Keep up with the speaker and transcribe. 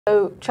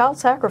So, child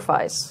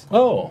sacrifice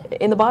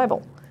in the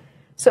Bible.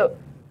 So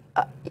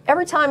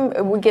every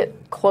time we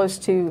get close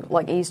to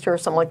like Easter or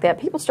something like that,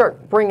 people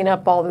start bringing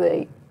up all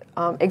the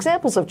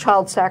examples of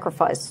child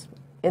sacrifice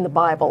in the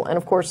Bible. And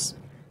of course,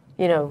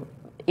 you know,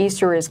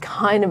 Easter is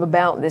kind of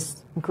about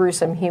this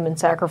gruesome human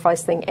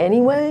sacrifice thing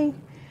anyway,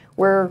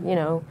 where, you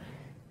know,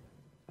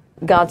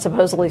 God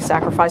supposedly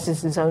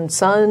sacrifices his own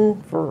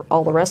son for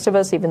all the rest of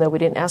us, even though we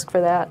didn't ask for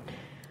that.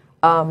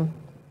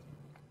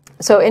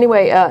 So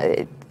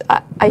anyway,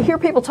 I hear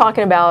people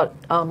talking about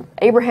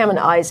Abraham and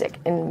Isaac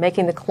and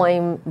making the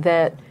claim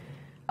that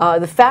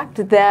the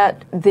fact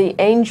that the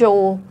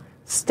angel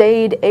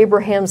stayed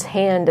Abraham's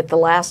hand at the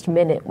last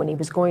minute when he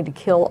was going to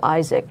kill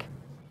Isaac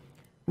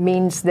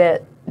means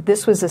that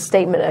this was a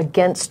statement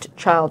against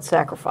child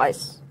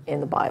sacrifice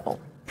in the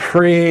Bible.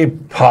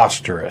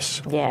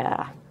 Preposterous.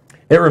 Yeah.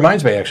 It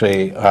reminds me,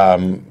 actually,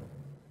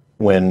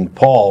 when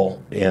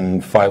Paul in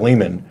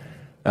Philemon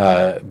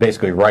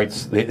basically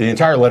writes, the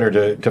entire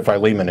letter to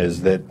Philemon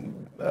is that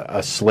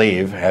a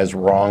slave has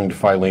wronged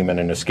Philemon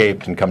and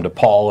escaped and come to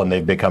Paul, and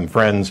they've become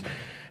friends.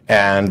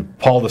 And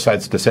Paul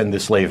decides to send the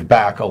slave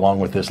back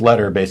along with this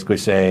letter, basically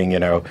saying, you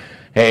know,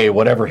 hey,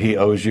 whatever he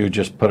owes you,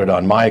 just put it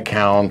on my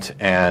account,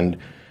 and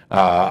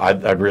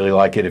I'd really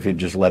like it if you'd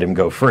just let him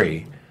go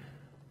free.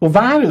 Well,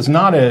 that is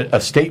not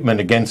a statement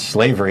against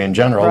slavery in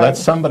general. Right.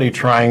 That's somebody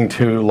trying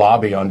to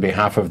lobby on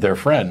behalf of their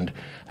friend.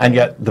 And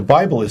yet the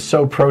Bible is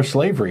so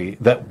pro-slavery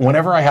that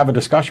whenever I have a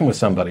discussion with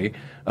somebody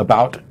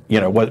about,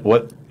 you know,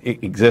 what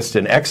exists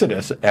in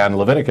Exodus and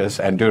Leviticus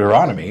and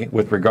Deuteronomy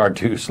with regard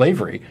to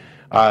slavery,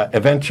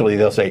 eventually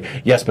they'll say,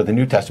 yes, but the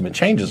New Testament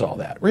changes all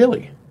that.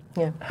 Really?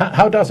 Yeah.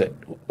 How does it?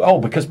 Oh,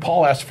 because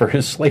Paul asked for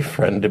his slave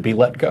friend to be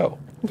let go.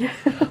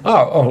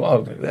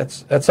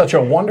 That's such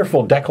a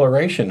wonderful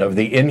declaration of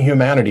the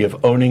inhumanity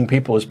of owning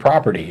people as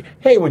property.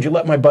 Hey, would you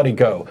let my buddy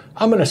go?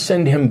 I'm going to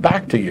send him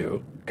back to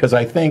you because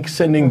I think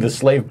sending the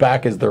slave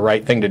back is the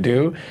right thing to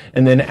do,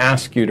 and then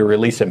ask you to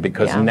release him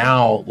because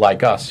now,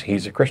 like us,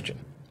 he's a Christian.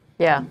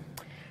 Yeah.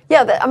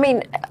 Yeah, I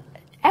mean,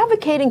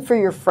 advocating for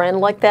your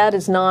friend like that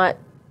is not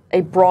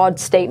a broad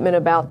statement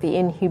about the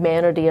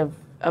inhumanity of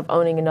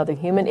owning another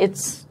human.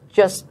 It's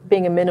just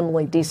being a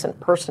minimally decent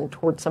person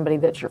towards somebody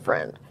that's your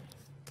friend.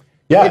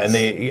 Yeah,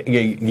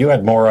 and you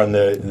had more on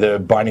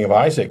the binding of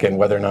Isaac and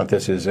whether or not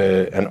this is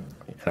a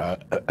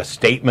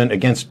statement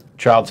against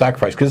child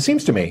sacrifice. Because it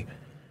seems to me,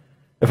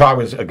 if I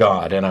was a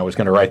God and I was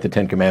going to write the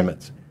Ten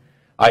Commandments,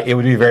 it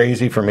would be very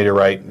easy for me to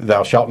write,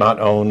 thou shalt not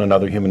own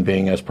another human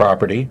being as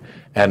property,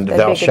 and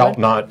thou shalt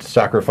not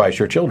sacrifice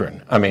your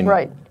children. I mean,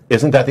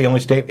 isn't that the only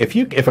statement?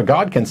 If a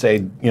God can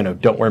say, you know,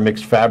 don't wear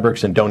mixed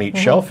fabrics and don't eat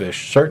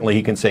shellfish, certainly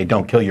he can say,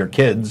 don't kill your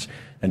kids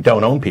and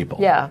don't own people.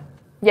 Yeah.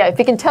 Yeah, if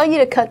he can tell you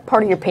to cut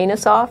part of your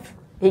penis off,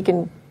 he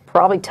can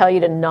probably tell you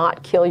to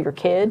not kill your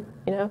kid,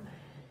 you know?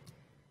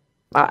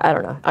 I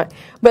don't know.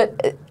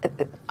 But,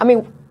 I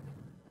mean,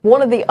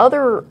 one of the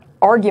other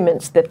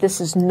arguments that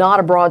this is not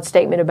a broad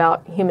statement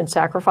about human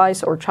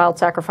sacrifice or child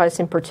sacrifice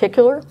in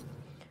particular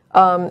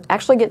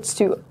actually gets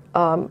to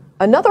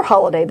another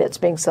holiday that's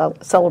being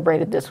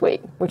celebrated this week,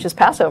 which is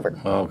Passover.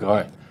 Oh,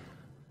 God.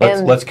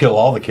 Let's kill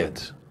all the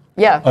kids.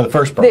 Yeah. Oh, the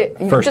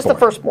firstborn. Just the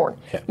firstborn.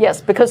 Yeah. Yes,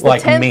 because the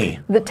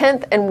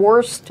 10th and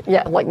worst,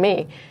 like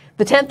me,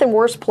 the 10th and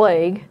worst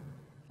plague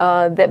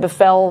that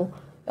befell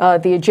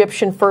the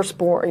Egyptian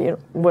firstborn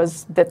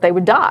was that they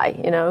would die,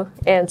 you know.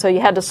 And so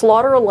you had to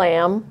slaughter a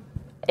lamb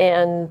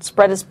and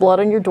spread its blood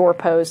on your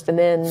doorpost, and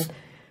then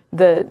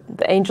the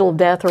angel of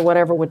death or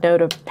whatever would know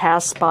to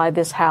pass by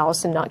this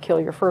house and not kill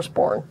your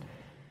firstborn.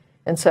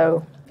 And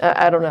so,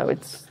 I don't know,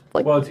 it's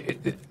like... Well,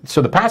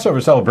 so the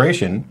Passover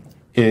celebration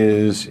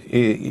is,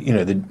 you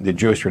know, the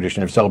Jewish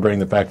tradition of celebrating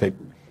the fact that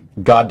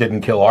God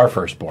didn't kill our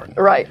firstborn.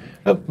 Right.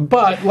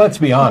 But let's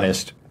be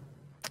honest,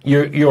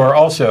 you are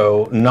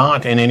also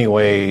not in any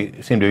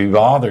way seem to be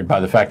bothered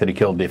by the fact that he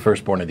killed the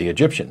firstborn of the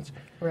Egyptians.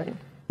 Right.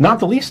 Not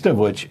the least of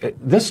which,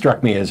 this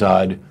struck me as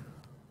odd,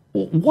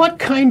 what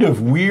kind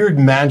of weird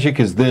magic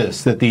is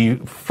this that the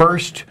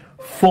first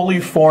fully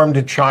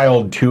formed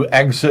child to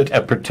exit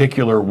a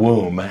particular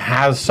womb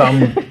has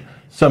some...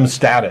 some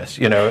status,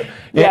 you know.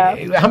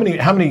 Yeah. How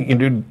many, you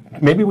know,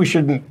 maybe we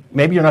shouldn't,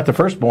 maybe you're not the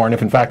firstborn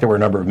if in fact there were a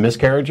number of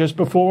miscarriages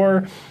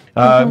before.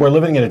 We're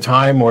living in a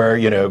time where,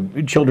 you know,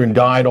 children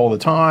died all the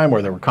time,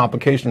 where there were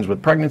complications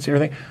with pregnancy or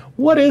anything.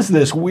 What is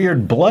this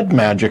weird blood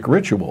magic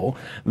ritual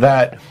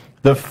that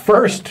the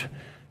first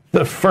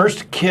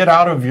kid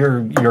out of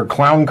your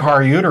clown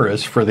car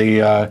uterus for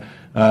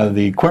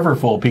the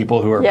quiverful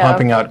people who are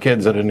pumping out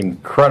kids at an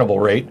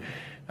incredible rate,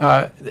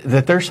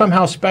 that they're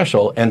somehow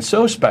special, and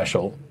so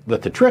special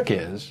that the trick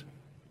is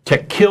to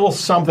kill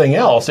something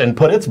else and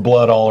put its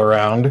blood all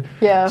around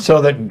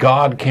so that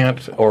God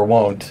can't or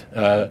won't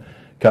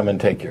come and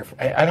take your...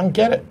 I don't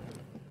get it.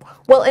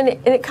 Well, and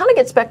it kind of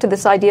gets back to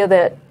this idea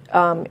that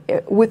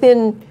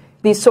within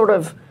these sort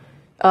of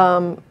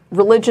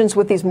religions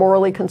with these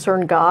morally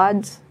concerned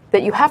gods,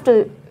 that you have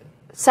to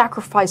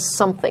sacrifice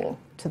something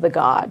to the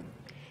god.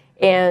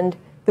 And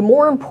the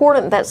more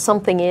important that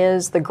something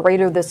is, the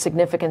greater the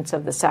significance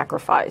of the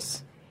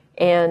sacrifice.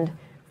 And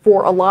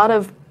for a lot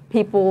of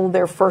people,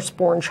 their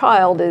firstborn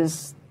child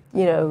is,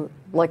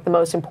 like the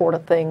most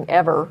important thing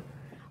ever.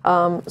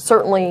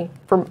 Certainly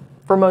for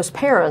most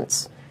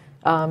parents.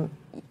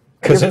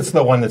 Because it's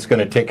the one that's going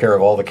to take care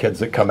of all the kids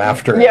that come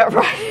after it. Yeah,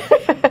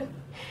 right.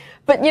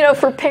 But,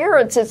 for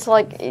parents, it's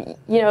like,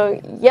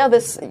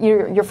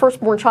 your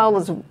firstborn child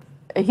is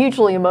a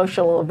hugely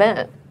emotional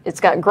event. It's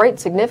got great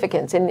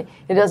significance, and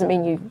it doesn't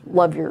mean you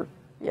love your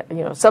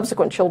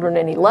subsequent children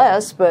any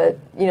less, but,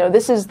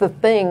 this is the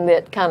thing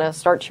that kind of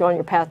starts you on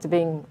your path to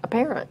being a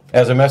parent.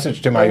 As a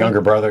message to my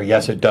younger brother,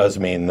 yes, it does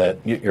mean that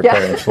your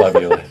parents love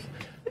you less.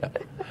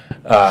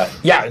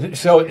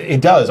 So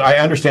it does. I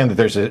understand that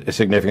there's a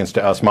significance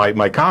to us.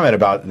 My comment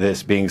about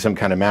this being some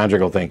kind of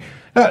magical thing,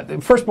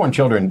 firstborn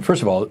children,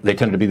 first of all, they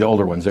tended to be the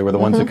older ones. They were the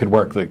ones that could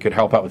work, that could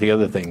help out with the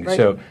other things. Right.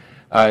 So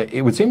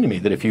it would seem to me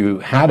that if you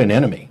had an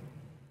enemy,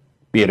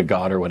 be it a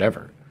god or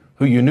whatever,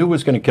 who you knew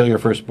was going to kill your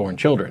firstborn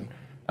children,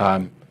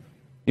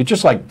 you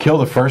just like kill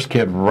the first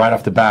kid right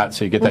off the bat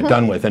so you get that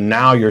done with, and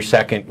now your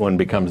second one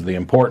becomes the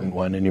important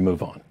one and you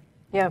move on.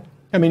 Yeah.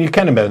 I mean, you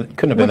couldn't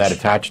have been that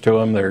attached to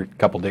them. They're a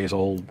couple days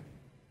old.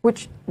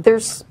 Which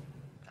there's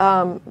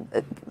some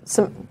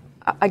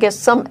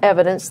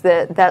evidence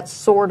that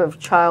sort of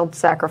child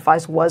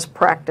sacrifice was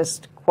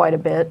practiced quite a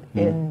bit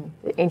in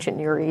the ancient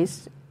Near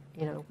East.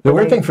 The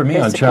weird thing for me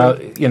on child,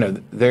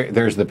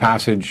 there's the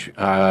passage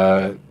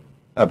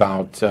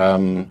about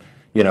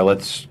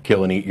let's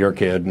kill and eat your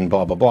kid and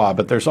blah blah blah.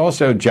 But there's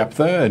also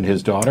Jephthah and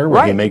his daughter,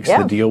 where he makes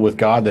the deal with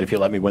God that if you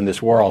let me win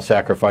this war, I'll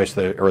sacrifice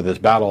this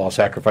battle, I'll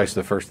sacrifice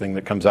the first thing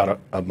that comes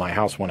out of my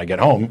house when I get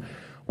home.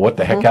 What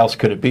the heck else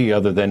could it be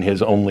other than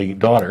his only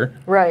daughter?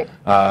 Right.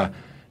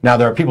 Now,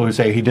 there are people who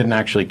say he didn't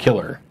actually kill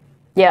her.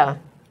 Yeah.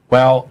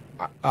 Well,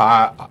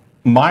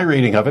 my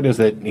reading of it is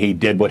that he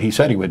did what he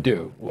said he would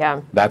do.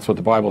 Yeah. That's what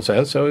the Bible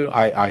says, so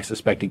I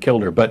suspect he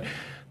killed her. But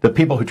the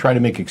people who try to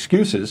make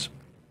excuses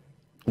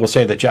will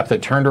say that Jephthah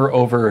turned her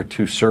over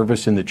to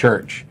service in the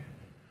church.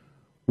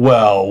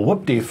 Well,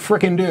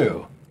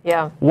 whoop-de-frickin-do.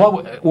 Yeah.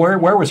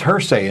 Where was her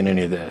say in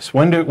any of this?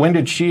 When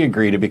did she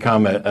agree to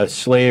become a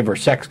slave or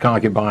sex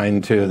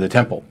concubine to the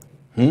temple?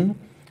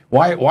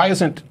 Why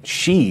isn't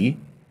she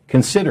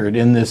considered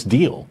in this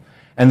deal?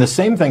 And the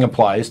same thing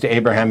applies to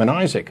Abraham and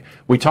Isaac.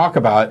 We talk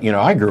about,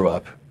 I grew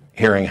up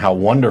hearing how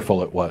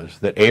wonderful it was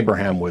that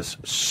Abraham was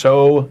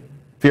so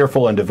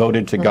fearful and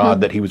devoted to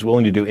God that he was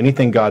willing to do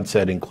anything God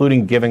said,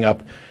 including giving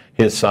up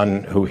his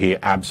son who he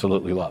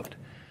absolutely loved.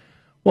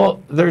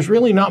 Well, there's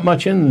really not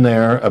much in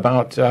there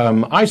about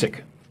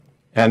Isaac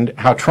and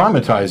how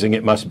traumatizing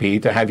it must be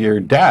to have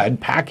your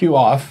dad pack you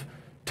off,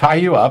 tie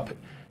you up,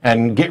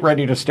 and get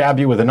ready to stab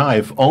you with a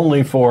knife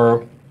only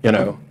for,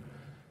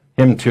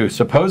 him to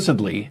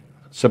supposedly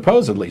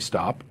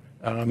stop.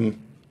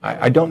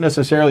 I don't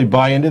necessarily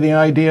buy into the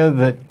idea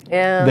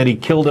that he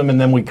killed him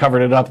and then we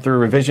covered it up through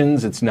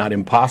revisions. It's not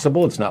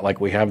impossible. It's not like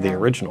we have the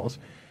originals.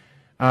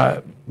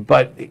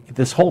 But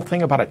this whole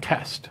thing about a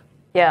test.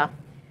 Yeah.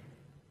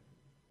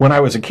 When I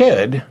was a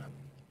kid,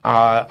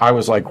 I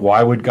was like,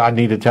 why would God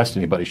need to test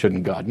anybody?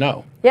 Shouldn't God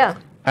know? Yeah.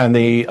 And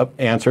the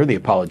answer, the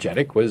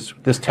apologetic, was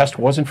this test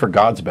wasn't for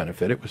God's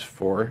benefit. It was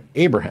for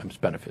Abraham's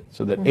benefit,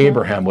 so that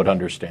Abraham would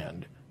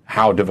understand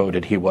how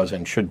devoted he was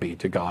and should be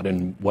to God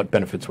and what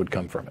benefits would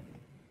come from it.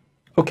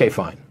 Okay,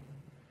 fine.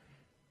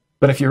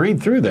 But if you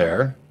read through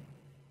there,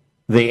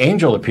 the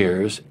angel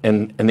appears,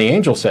 and the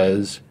angel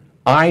says,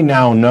 I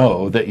now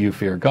know that you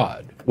fear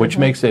God. Which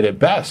makes it, at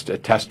best, a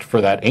test for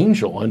that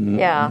angel and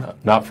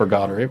not for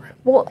God or Abraham.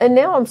 Well, and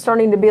now I'm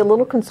starting to be a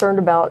little concerned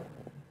about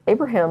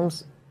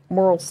Abraham's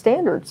moral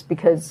standards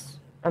because,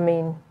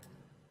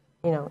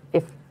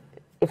 if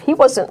he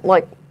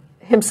wasn't,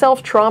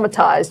 himself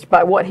traumatized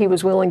by what he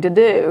was willing to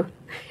do.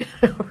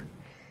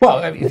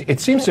 Well, it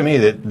seems to me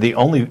that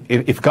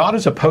if God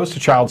is opposed to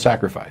child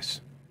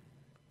sacrifice,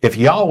 if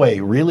Yahweh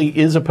really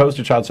is opposed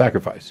to child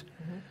sacrifice,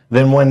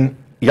 then when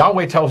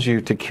Yahweh tells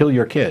you to kill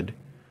your kid,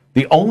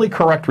 the only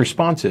correct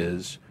response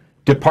is,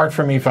 depart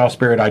from me, foul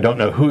spirit, I don't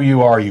know who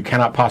you are, you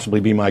cannot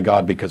possibly be my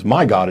God, because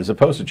my God is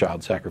opposed to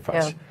child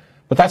sacrifice. Yeah.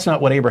 But that's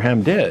not what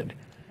Abraham did.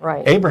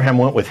 Right. Abraham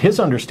went with his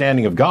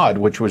understanding of God,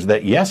 which was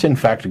that, yes, in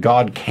fact,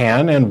 God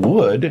can and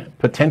would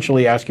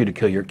potentially ask you to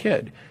kill your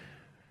kid.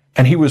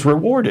 And he was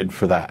rewarded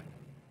for that.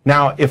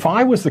 Now, if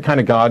I was the kind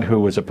of God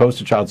who was opposed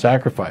to child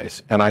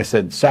sacrifice, and I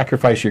said,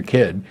 sacrifice your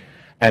kid,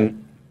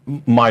 and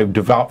my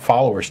devout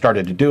followers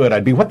started to do it,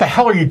 I'd be, what the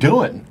hell are you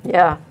doing?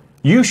 Yeah.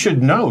 You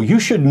should know. You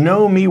should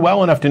know me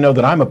well enough to know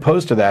that I'm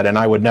opposed to that, and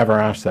I would never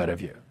ask that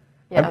of you.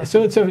 Yeah.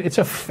 So it's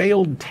a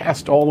failed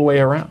test all the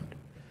way around.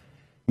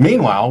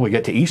 Meanwhile, we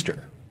get to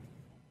Easter.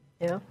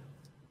 Yeah.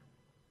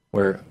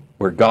 Where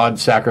God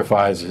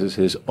sacrifices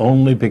his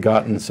only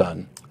begotten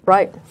son.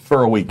 Right.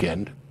 For a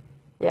weekend.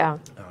 Yeah.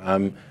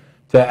 To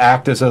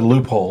act as a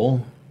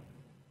loophole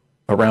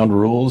around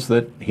rules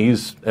that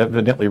he's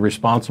evidently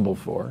responsible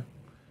for.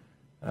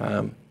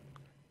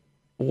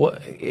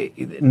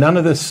 None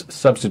of this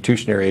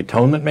substitutionary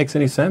atonement makes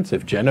any sense.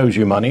 If Jen owes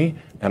you money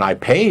and I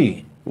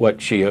pay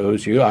what she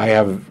owes you. I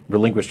have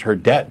relinquished her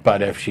debt,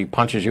 but if she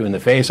punches you in the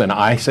face and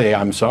I say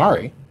I'm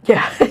sorry,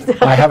 yeah,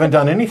 I haven't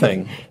done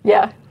anything.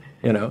 Yeah.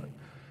 You know?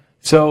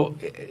 So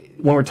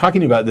when we're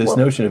talking about this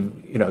notion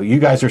of, you know, you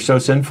guys are so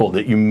sinful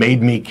that you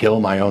made me kill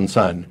my own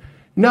son.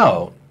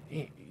 No,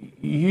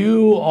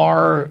 you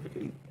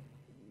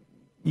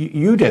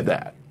did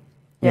that.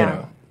 Yeah. You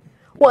know?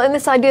 Well, and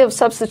this idea of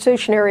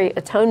substitutionary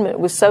atonement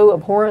was so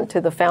abhorrent to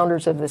the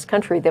founders of this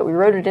country that we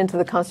wrote it into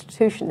the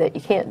Constitution that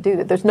you can't do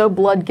that. There's no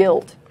blood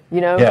guilt,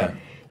 you know? Yeah.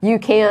 You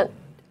can't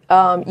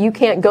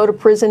go to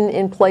prison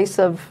in place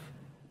of,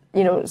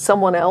 you know,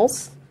 someone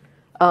else.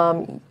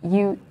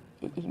 You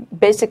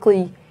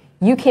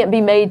can't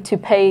be made to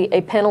pay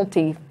a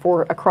penalty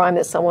for a crime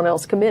that someone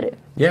else committed.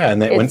 Yeah,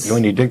 and that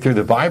when you dig through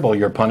the Bible,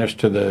 you're punished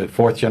to the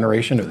 4th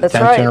generation or the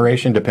 10th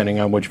generation, depending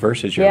on which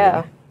verses you're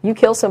reading. You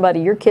kill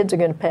somebody, your kids are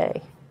going to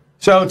pay.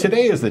 So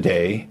today is the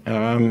day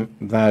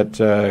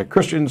that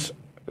Christians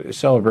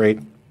celebrate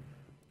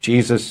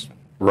Jesus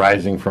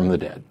rising from the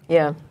dead.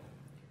 Yeah.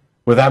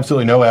 With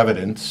absolutely no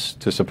evidence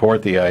to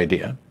support the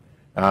idea.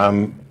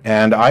 And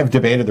I've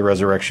debated the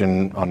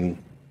resurrection on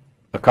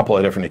a couple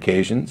of different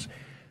occasions.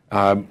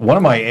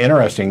 One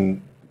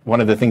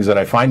of the things that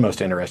I find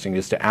most interesting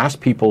is to ask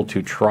people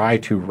to try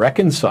to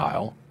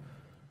reconcile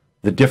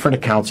the different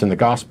accounts in the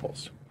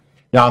Gospels.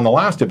 Now, in the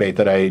last debate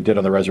that I did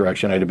on the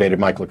resurrection, I debated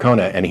Mike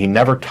Licona, and he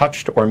never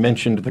touched or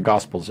mentioned the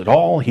Gospels at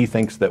all. He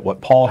thinks that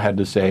what Paul had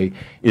to say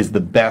is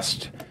the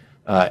best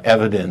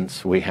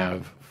evidence we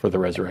have for the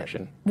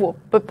resurrection. Well,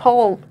 but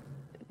Paul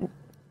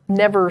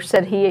never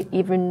said he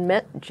even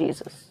met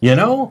Jesus. You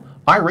know,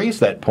 I raised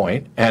that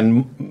point,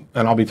 and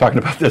I'll be talking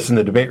about this in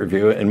the debate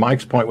review, and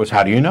Mike's point was,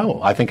 how do you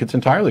know? I think it's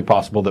entirely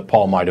possible that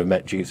Paul might have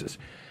met Jesus.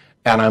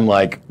 And I'm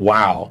like,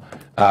 wow.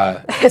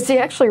 Has he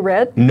actually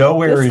read?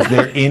 Nowhere is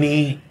there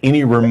any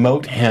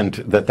remote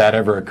hint that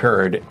ever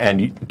occurred.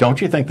 And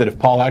don't you think that if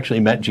Paul actually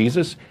met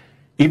Jesus,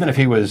 even if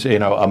he was, you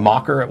know, a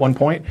mocker at one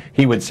point,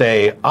 he would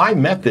say, I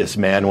met this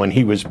man when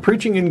he was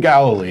preaching in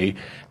Galilee,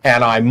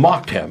 and I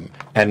mocked him,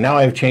 and now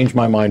I've changed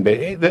my mind.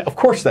 Of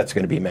course that's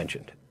going to be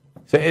mentioned.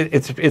 So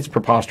it's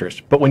preposterous.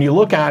 But when you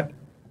look at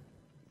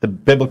the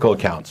biblical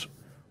accounts,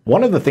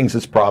 one of the things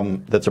that's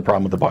a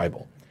problem with the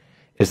Bible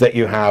is that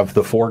you have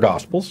the 4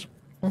 Gospels,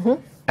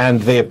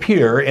 and they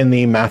appear in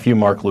the Matthew,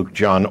 Mark, Luke,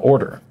 John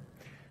order.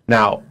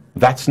 Now,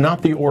 that's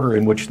not the order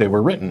in which they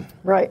were written.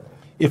 Right.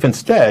 If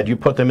instead you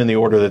put them in the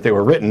order that they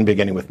were written,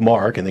 beginning with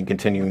Mark and then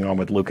continuing on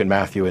with Luke and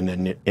Matthew and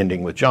then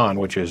ending with John,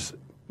 which is,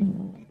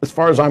 as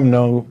far as I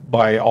know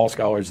by all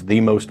scholars,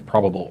 the most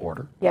probable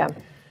order. Yeah.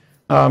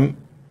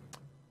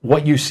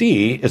 What you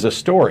see is a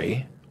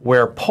story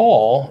where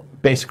Paul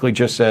basically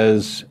just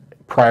says,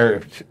 prior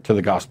to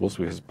the Gospels,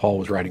 because Paul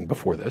was writing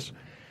before this,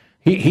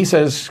 he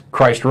says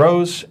Christ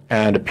rose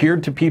and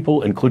appeared to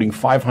people, including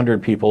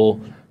 500 people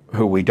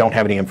who we don't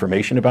have any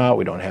information about.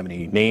 We don't have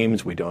any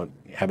names. We don't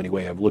have any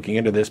way of looking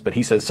into this. But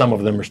he says some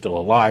of them are still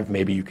alive.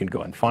 Maybe you can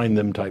go and find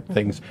them type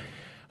things.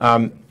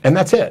 And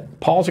that's it.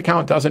 Paul's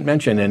account doesn't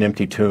mention an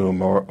empty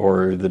tomb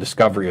or the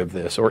discovery of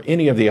this or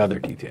any of the other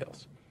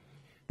details.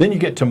 Then you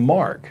get to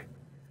Mark.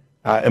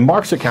 And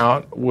Mark's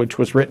account, which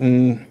was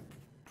written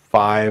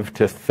 5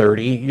 to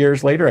 30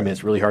 years later. I mean,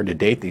 it's really hard to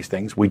date these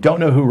things. We don't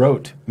know who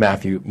wrote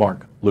Matthew,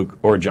 Mark, Luke,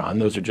 or John.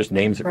 Those are just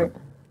names that were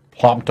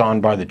plopped on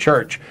by the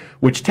church,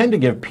 which tend to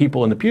give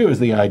people in the pews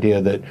the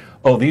idea that,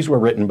 oh, these were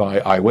written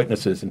by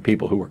eyewitnesses and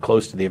people who were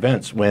close to the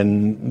events,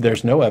 when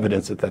there's no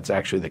evidence that that's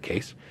actually the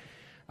case.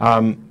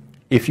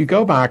 If you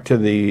go back to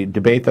the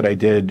debate that I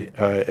did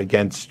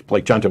against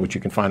Blake Junta, which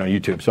you can find on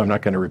YouTube, so I'm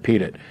not going to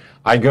repeat it,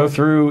 I go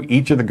through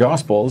each of the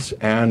Gospels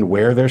and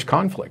where there's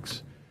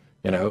conflicts.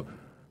 You know,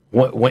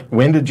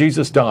 when did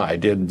Jesus die?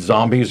 Did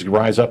zombies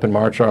rise up and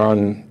march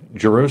on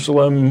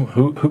Jerusalem?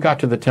 Who got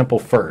to the temple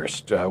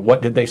first?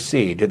 What did they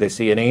see? Did they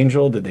see an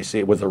angel? Did they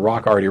see, was the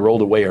rock already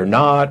rolled away or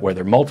not? Were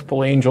there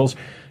multiple angels?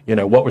 You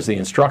know, what was the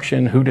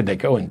instruction? Who did they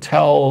go and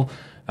tell?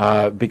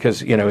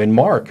 Because, you know, in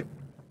Mark,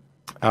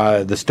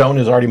 the stone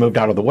is already moved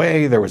out of the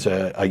way. There was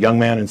a young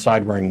man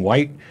inside wearing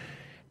white,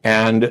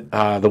 and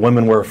the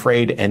women were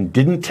afraid and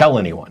didn't tell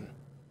anyone.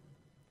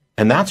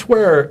 And that's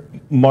where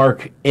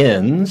Mark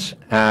ends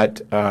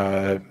at,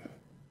 I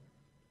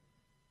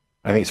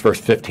think it's verse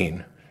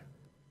 15.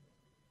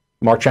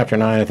 Mark chapter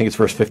 9, I think it's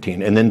verse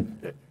 15. And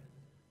then,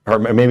 or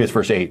maybe it's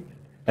verse 8.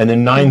 And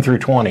then 9 through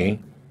 20,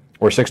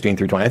 or 16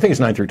 through 20. I think it's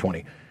 9 through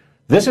 20.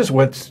 This is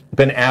what's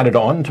been added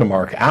on to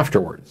Mark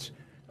afterwards.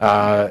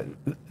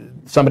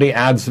 Somebody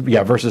adds,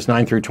 verses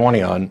 9 through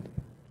 20 on.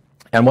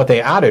 And what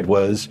they added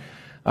was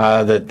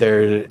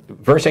that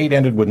verse 8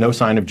 ended with no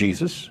sign of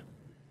Jesus,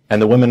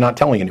 and the women not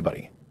telling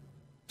anybody.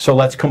 So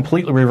let's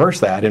completely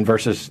reverse that in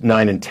verses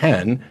 9 and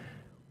 10,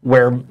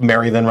 where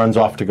Mary then runs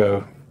off to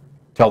go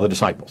tell the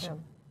disciples. Yeah.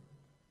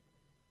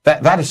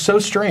 That is so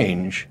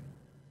strange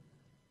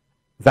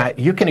that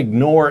you can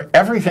ignore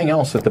everything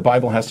else that the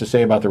Bible has to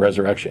say about the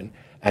resurrection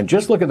and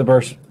just look at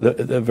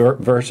the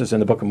verses in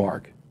the book of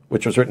Mark,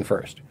 which was written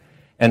first,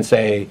 and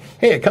say,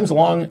 hey, it comes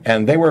along,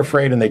 and they were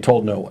afraid and they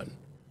told no one.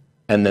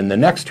 And then the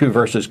next 2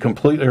 verses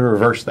completely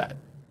reverse that.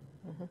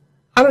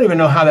 I don't even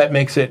know how that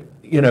makes it,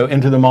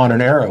 into the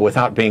modern era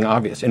without being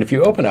obvious. And if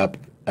you open up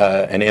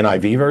an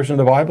NIV version of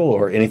the Bible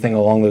or anything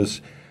along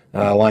those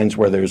lines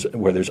where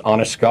there's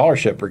honest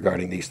scholarship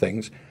regarding these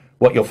things,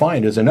 what you'll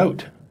find is a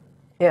note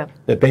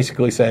that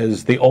basically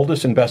says the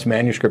oldest and best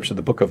manuscripts of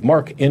the book of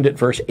Mark end at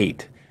verse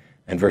 8,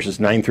 and verses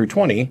 9 through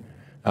 20,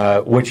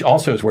 which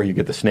also is where you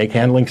get the snake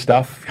handling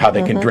stuff, how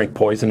they can drink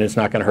poison and it's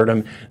not going to hurt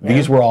them.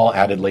 These were all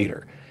added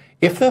later.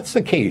 If that's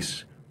the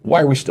case,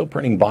 why are we still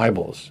printing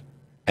Bibles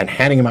and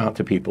handing them out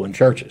to people in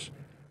churches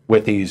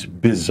with these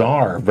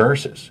bizarre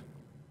verses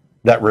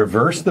that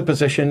reverse the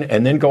position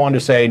and then go on to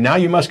say, now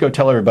you must go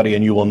tell everybody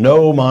and you will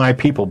know my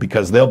people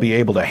because they'll be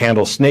able to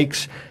handle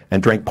snakes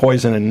and drink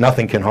poison and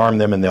nothing can harm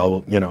them and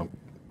they'll,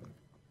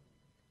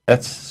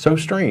 That's so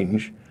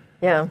strange.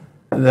 Yeah.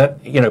 That,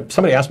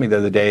 somebody asked me the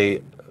other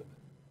day,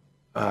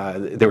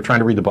 they were trying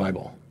to read the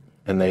Bible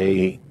and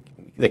they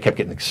kept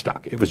getting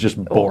stuck. It was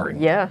just boring.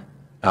 Oh,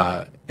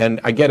 yeah.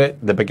 And I get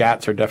it. The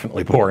begats are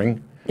definitely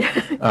boring.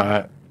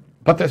 But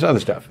there's other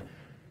stuff.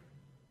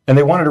 And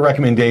they wanted a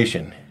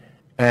recommendation.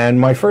 And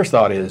my first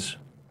thought is,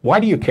 why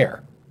do you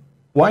care?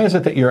 Why is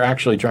it that you're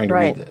actually trying to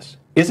read this?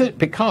 Is it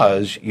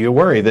because you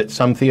worry that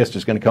some theist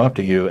is going to come up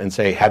to you and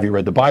say, have you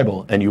read the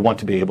Bible? And you want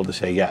to be able to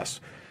say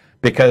yes.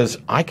 Because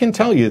I can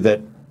tell you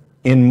that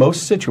in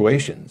most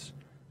situations,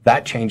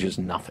 that changes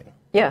nothing.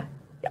 Yeah.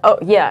 Oh,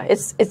 yeah.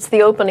 It's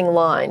the opening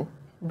line.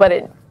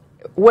 But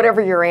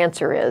whatever your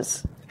answer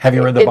is, have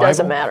you read the Bible? It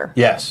doesn't matter.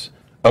 Yes.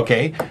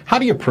 Okay. How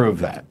do you prove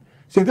that?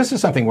 See, this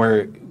is something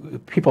where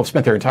people have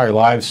spent their entire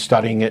lives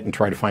studying it and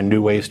trying to find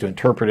new ways to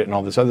interpret it and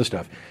all this other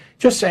stuff.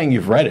 Just saying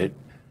you've read it,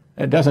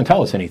 it doesn't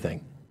tell us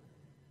anything.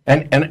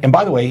 And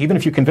by the way, even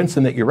if you convince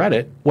them that you read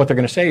it, what they're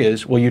going to say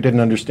is, well, you didn't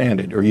understand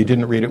it or you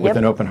didn't read it with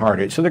an open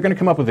heart. So they're going to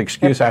come up with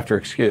excuse after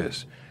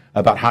excuse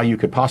about how you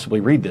could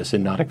possibly read this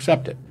and not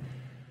accept it.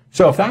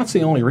 So if that's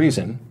the only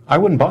reason, I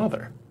wouldn't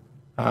bother.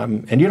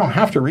 And you don't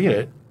have to read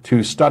it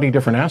to study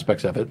different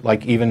aspects of it,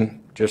 like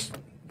even just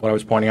what I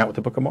was pointing out with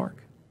the book of Mark.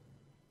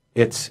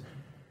 If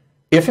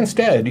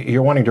instead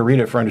you're wanting to read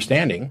it for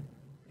understanding,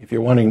 if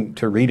you're wanting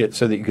to read it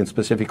so that you can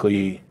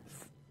specifically,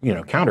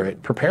 counter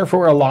it, prepare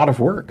for a lot of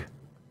work.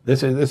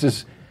 This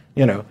is,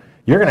 you're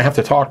going to have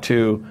to talk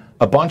to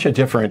a bunch of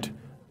different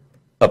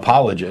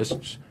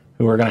apologists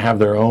who are going to have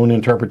their own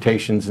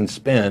interpretations and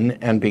spin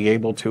and be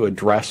able to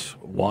address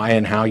why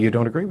and how you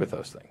don't agree with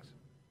those things.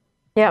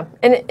 Yeah,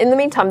 and in the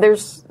meantime,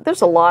 there's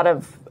a lot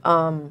of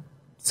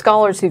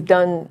scholars who've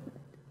done,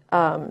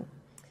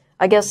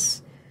 I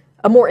guess,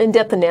 a more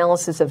in-depth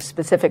analysis of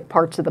specific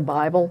parts of the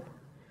Bible.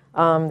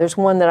 There's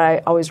one that I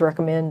always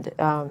recommend,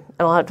 and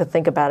I'll have to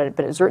think about it,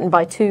 but it was written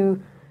by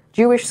two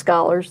Jewish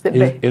scholars.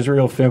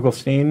 Israel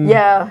Finkelstein?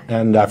 Yeah.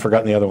 And I've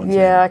forgotten the other one's name.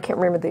 Yeah, I can't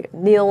remember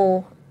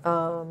Neil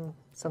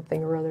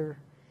something or other.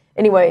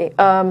 Anyway,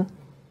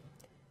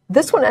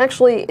 this one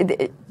actually,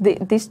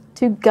 these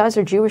two guys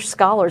are Jewish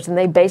scholars, and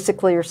they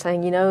basically are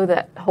saying,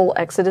 that whole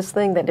Exodus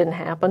thing, that didn't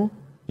happen.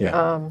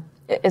 Yeah.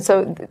 And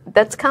so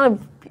that's kind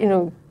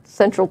of,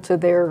 central to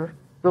their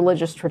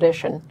religious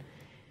tradition.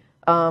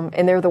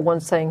 And they're the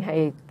ones saying,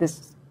 hey,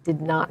 this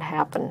did not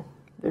happen.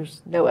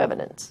 There's no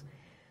evidence.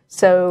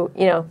 So,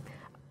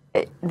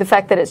 the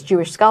fact that it's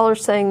Jewish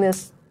scholars saying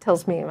this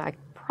tells me I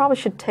probably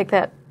should take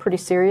that pretty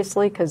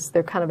seriously because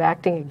they're kind of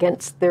acting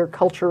against their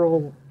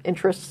cultural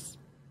interests,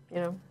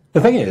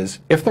 The thing is,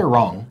 if they're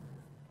wrong,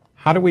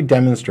 how do we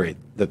demonstrate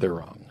that they're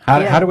wrong?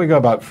 How do we go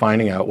about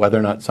finding out whether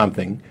or not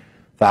something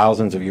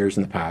thousands of years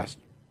in the past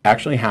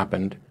actually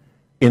happened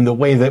in the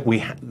way that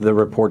the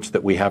reports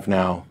that we have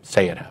now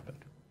say it happened?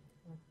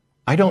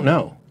 I don't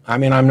know. I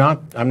mean, I'm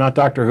not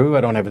Doctor Who.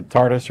 I don't have a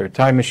TARDIS or a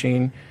time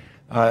machine.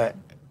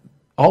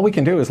 All we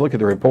can do is look at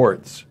the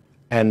reports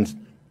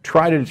and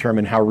try to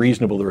determine how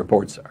reasonable the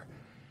reports are.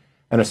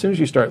 And as soon as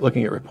you start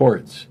looking at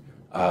reports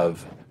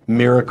of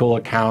miracle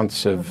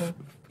accounts of,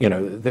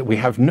 that we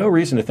have no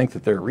reason to think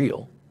that they're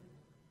real,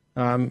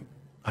 I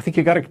think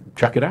you got to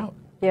check it out.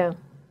 Yeah.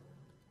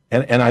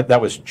 And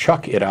that was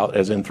chuck it out,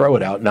 as in throw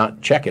it out,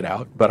 not check it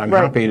out. But I'm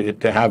happy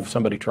to have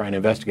somebody try and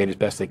investigate as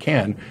best they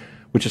can,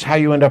 which is how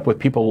you end up with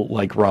people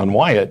like Ron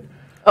Wyatt,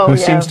 who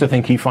seems to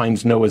think he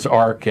finds Noah's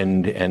Ark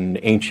and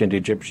ancient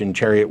Egyptian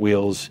chariot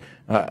wheels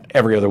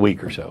every other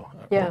week or so.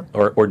 Yeah.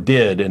 Or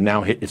did, and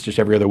now it's just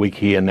every other week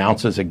he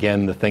announces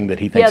again the thing that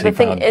he thinks he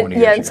found 20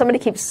 years ago. And somebody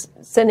keeps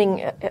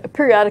sending,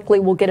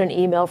 periodically we'll get an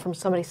email from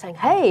somebody saying,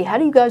 hey, how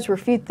do you guys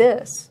refute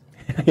this?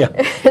 Yeah.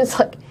 It's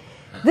like,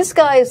 this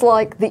guy is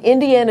like the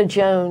Indiana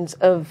Jones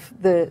of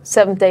the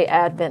Seventh-day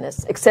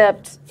Adventists,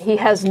 except he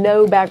has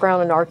no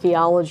background in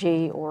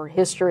archaeology or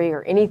history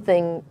or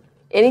anything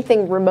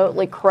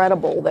remotely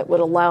credible that would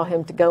allow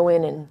him to go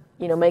in and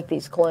make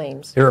these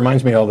claims. It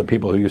reminds me of all the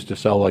people who used to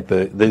sell like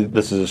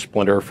this is a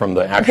splinter from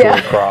the actual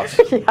cross.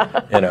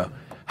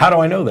 How do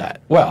I know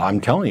that? Well,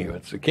 I'm telling you,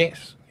 it's the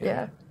case.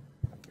 Yeah.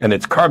 And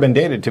it's carbon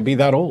dated to be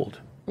that old.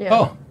 Yeah.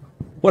 Oh,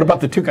 what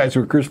about the two guys who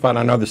were crucified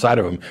on the other side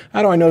of him?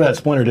 How do I know that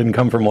splinter didn't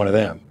come from one of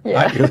them?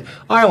 Yeah.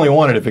 I only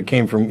want it if it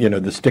came from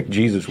the stick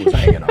Jesus was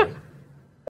hanging on.